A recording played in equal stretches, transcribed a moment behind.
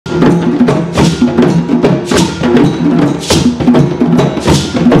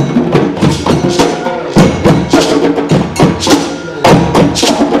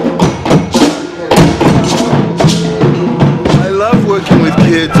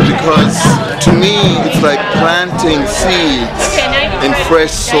because to me it's like planting seeds in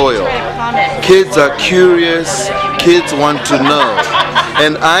fresh soil. Kids are curious, kids want to know.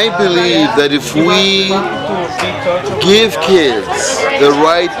 And I believe that if we give kids the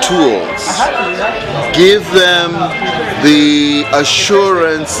right tools, give them the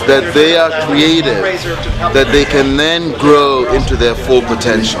assurance that they are creative, that they can then grow into their full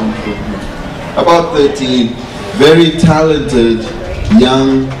potential. About 13 very talented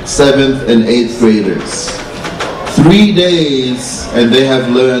young 7th and 8th graders. 3 days and they have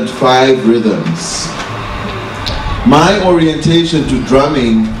learned 5 rhythms. My orientation to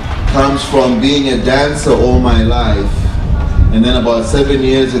drumming comes from being a dancer all my life, and then about 7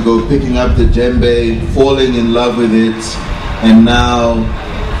 years ago picking up the djembe, falling in love with it, and now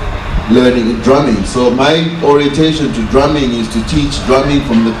learning drumming. So my orientation to drumming is to teach drumming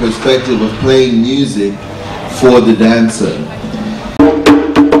from the perspective of playing music for the dancer.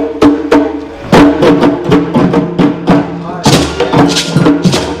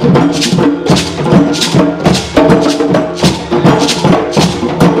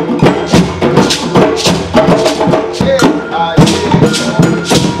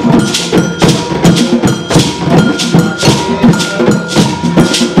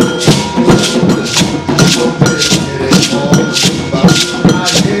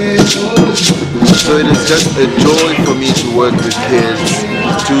 So it is just a joy for me to work with kids,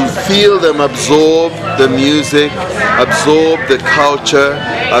 to feel them absorb the music, absorb the culture,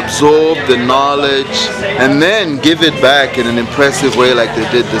 absorb the knowledge, and then give it back in an impressive way like they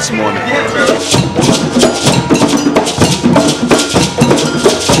did this morning.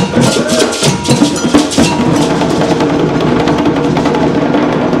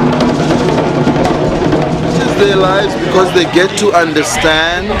 Their lives because they get to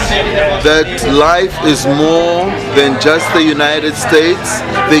understand that life is more than just the United States.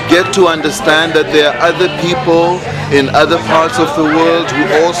 They get to understand that there are other people in other parts of the world who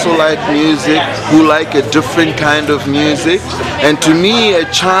also like music, who like a different kind of music. And to me,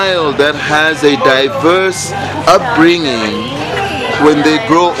 a child that has a diverse upbringing, when they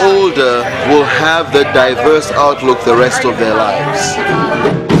grow older, will have the diverse outlook the rest of their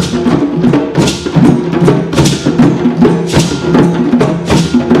lives.